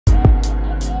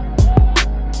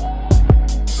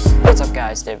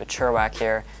guys, DAVECHER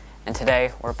here, and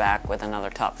today we're back with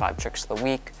another top 5 tricks of the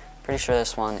week. Pretty sure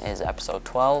this one is episode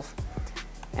 12,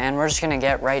 and we're just gonna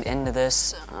get right into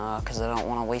this because I don't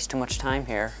want to waste too much time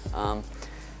here. So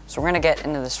we're gonna get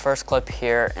into this first clip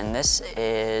here, and this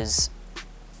is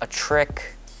a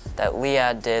trick that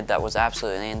Liad did that was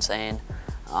absolutely insane.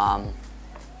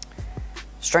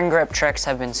 String grip tricks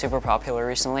have been super popular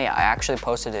recently. I actually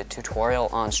posted a tutorial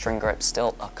on string grip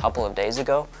stilt a couple of days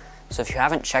ago. So if you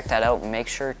haven't checked that out, make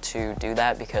sure to do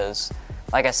that because,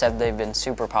 like I said, they've been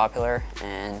super popular,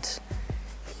 and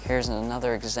here's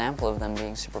another example of them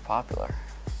being super popular.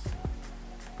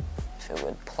 If it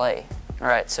would play.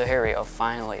 Alright, so here we go,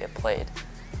 finally it played.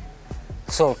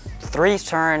 So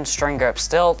 3-turn string grip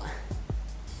stilt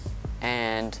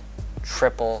and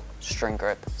triple string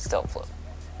grip stilt flip.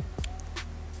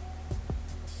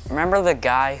 Remember the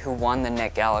guy who won the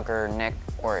Nick Gallagher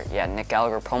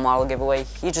Pro Model giveaway?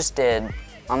 He just did,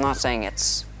 I'm not saying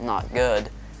it's not good,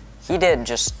 he did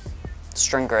just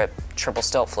string grip triple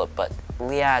stilt flip, but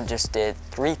Liad just did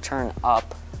 3-turn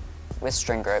up with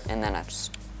string grip and then a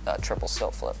triple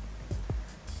stilt flip.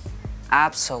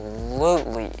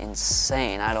 Absolutely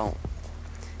insane.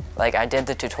 I did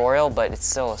the tutorial, but it's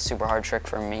still a super hard trick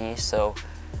for me, so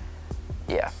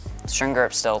yeah, string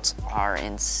grip stilts are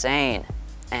insane.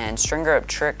 And string grip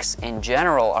tricks in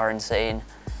general are insane.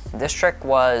 This trick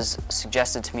was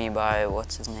suggested to me by,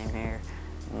 what's his name here?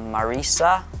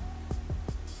 Marisa?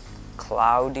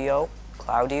 Claudio?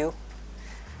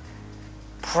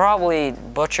 Probably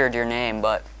butchered your name,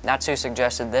 but that's who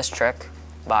suggested this trick,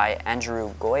 by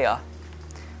Andrew Goya.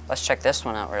 Let's check this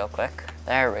one out real quick.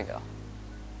 There we go.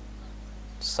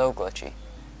 So glitchy.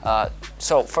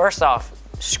 So first off,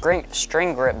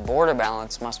 string grip border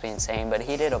balance must be insane, but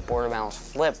he did a border balance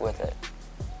flip with it.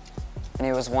 And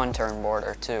it was 1-turn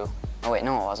border too. Oh wait,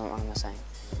 no it wasn't. What am I saying?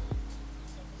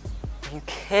 Are you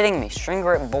kidding me? String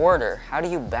grip border. How do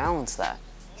you balance that?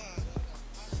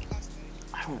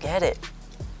 I don't get it.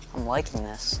 I'm liking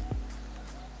this.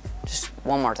 Just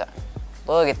one more time.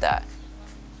 Look at that.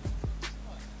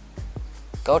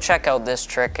 Go check out this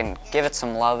trick and give it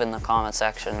some love in the comment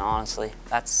section, honestly.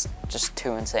 That's just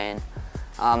too insane.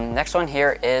 Next one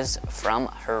here is from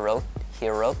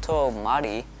Hiroto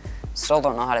Mari. Still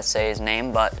don't know how to say his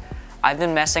name, but I've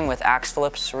been messing with axe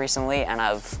flips recently and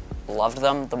I've loved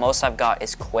them. The most I've got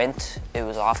is quint. It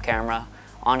was off camera.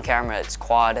 On camera it's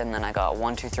quad, and then I got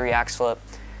 1, 2, 3 axe flip.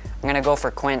 I'm gonna go for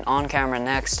quint on camera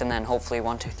next, and then hopefully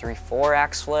 1, 2, 3, 4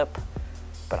 axe flip.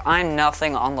 But I'm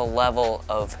nothing on the level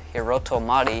of Hiroto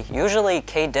Mari. Usually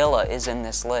K Dilla is in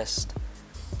this list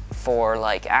for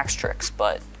like axe tricks,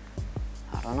 but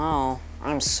I don't know.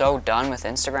 I'm so done with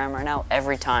Instagram right now.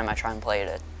 Every time I try and play it,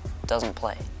 it doesn't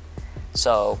play.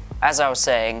 So, as I was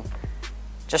saying,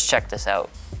 just check this out.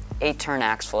 8-turn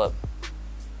axe flip.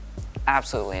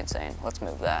 Absolutely insane. Let's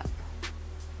move that.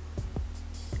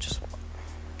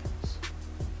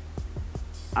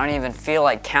 I don't even feel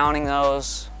like counting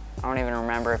those. I don't even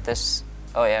remember if this,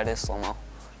 oh yeah, it is slow-mo. 1,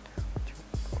 2, 3,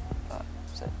 4, 5,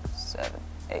 6, 7,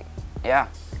 8. Yeah,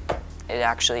 it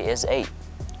actually is 8.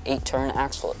 8-turn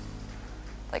axe flip.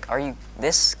 Like,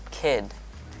 this kid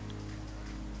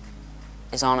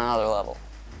is on another level.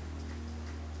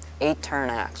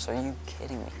 8-turn axe, are you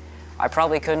kidding me? I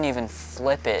probably couldn't even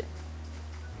flip it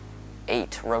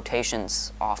 8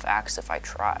 rotations off axe if I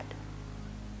tried.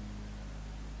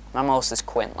 My most is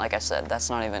quint, like I said, that's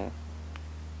not even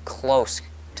close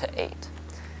to 8.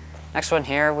 Next one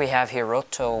here, we have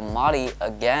Hiroto Mari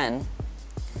again.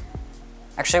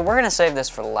 Actually, we're gonna save this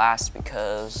for last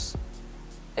because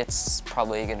it's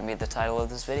probably gonna be the title of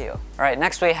this video. All right,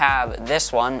 next we have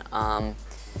this one.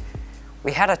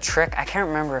 We had a trick, I can't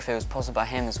remember if it was posted by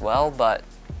him as well, but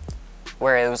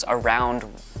where it was around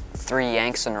 3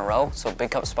 yanks in a row. So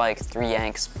big cup spike, 3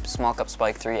 yanks, small cup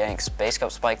spike, 3 yanks, base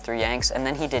cup spike, 3 yanks, and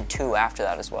then he did 2 after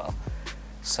that as well.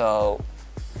 So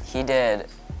he did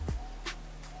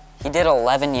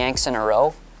 11 yanks in a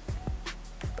row.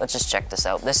 Let's just check this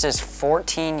out. This is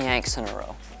 14 yanks in a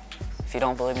row. If you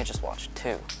don't believe me, just watch.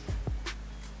 2,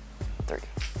 3,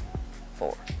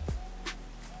 4,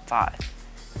 5,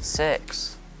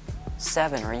 6,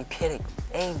 7, are you kidding?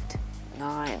 8,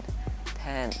 9,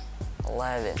 10,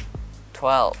 11,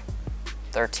 12,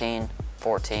 13,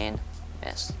 14,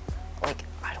 miss. Like,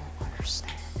 I don't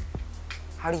understand.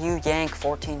 How do you yank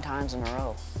 14 times in a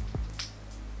row?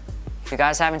 If you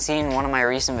guys haven't seen one of my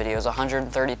recent videos,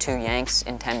 132 yanks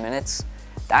in 10 minutes,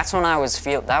 that's when that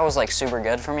was like super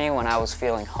good for me when I was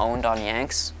feeling honed on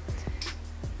yanks.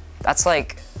 That's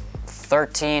like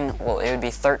 13, well it would be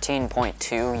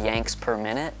 13.2 yanks per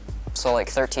minute. So like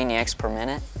 13 yanks per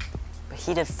minute. But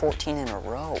he did 14 in a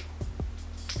row.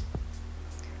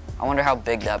 I wonder how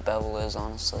big that bevel is,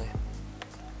 honestly.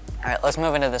 Alright, let's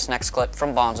move into this next clip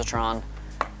from Bonzatron.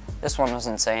 This one was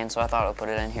insane, so I thought I'd put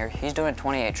it in here. He's doing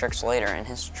 28 tricks later, and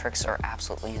his tricks are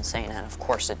absolutely insane, and of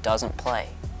course it doesn't play.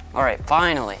 Alright,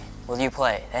 finally, will you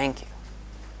play? Thank you.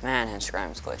 Man,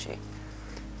 Instagram is glitchy.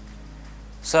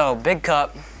 So, big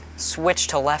cup, switch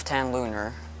to left-hand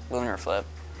lunar flip.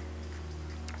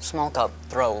 Small cup,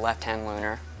 throw, left-hand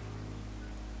lunar.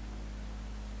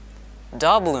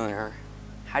 Dub lunar.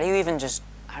 How do you even just,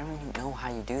 I don't even know how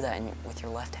you do that with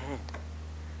your left hand.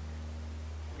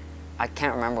 I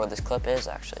can't remember what this clip is,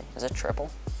 actually. Is it triple?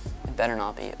 It better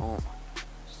not be. Oh.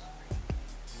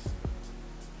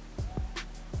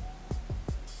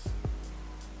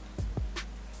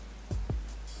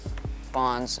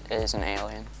 Bonds is an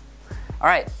alien.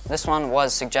 Alright, this one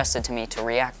was suggested to me to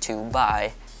react to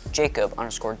by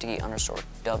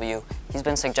Jacob_D_W. He's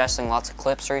been suggesting lots of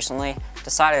clips recently.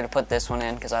 Decided to put this one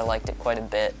in because I liked it quite a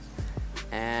bit.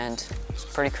 And it's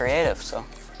pretty creative, so.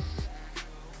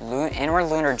 Inward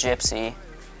lunar gypsy.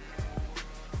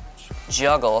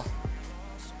 Juggle.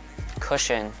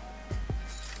 Cushion.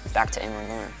 Back to inward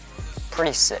lunar.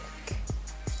 Pretty sick.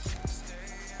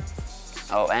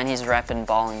 Oh, and he's repping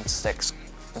Ball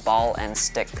and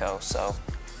Stick Co. So,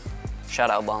 shout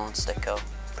out Ball and Stick Co.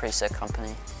 Pretty sick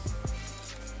company.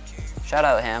 Shout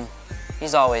out him.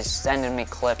 He's always sending me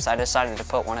clips. I decided to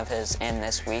put one of his in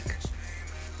this week.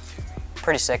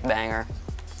 Pretty sick banger.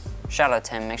 Shout out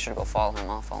to him. Make sure to go follow him.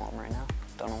 I'll follow him right now.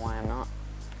 Don't know why I'm not.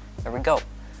 There we go.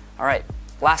 Alright,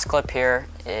 last clip here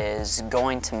is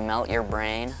going to melt your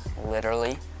brain,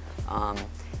 literally.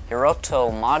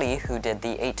 Hiroto Madi, who did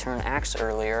the 8-turn axe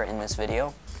earlier in this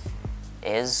video,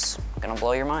 is gonna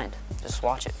blow your mind. Just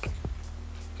watch it.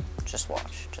 Just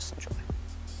watch. Just enjoy.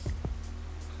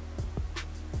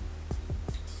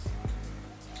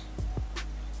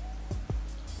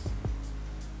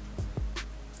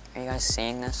 Are you guys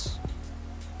seeing this?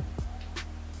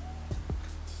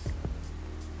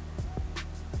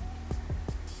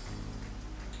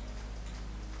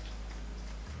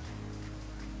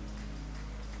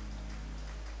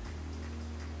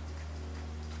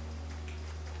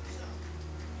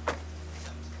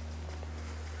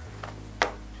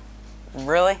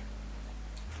 Really?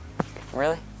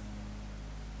 Really?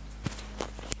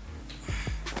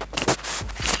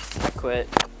 I quit.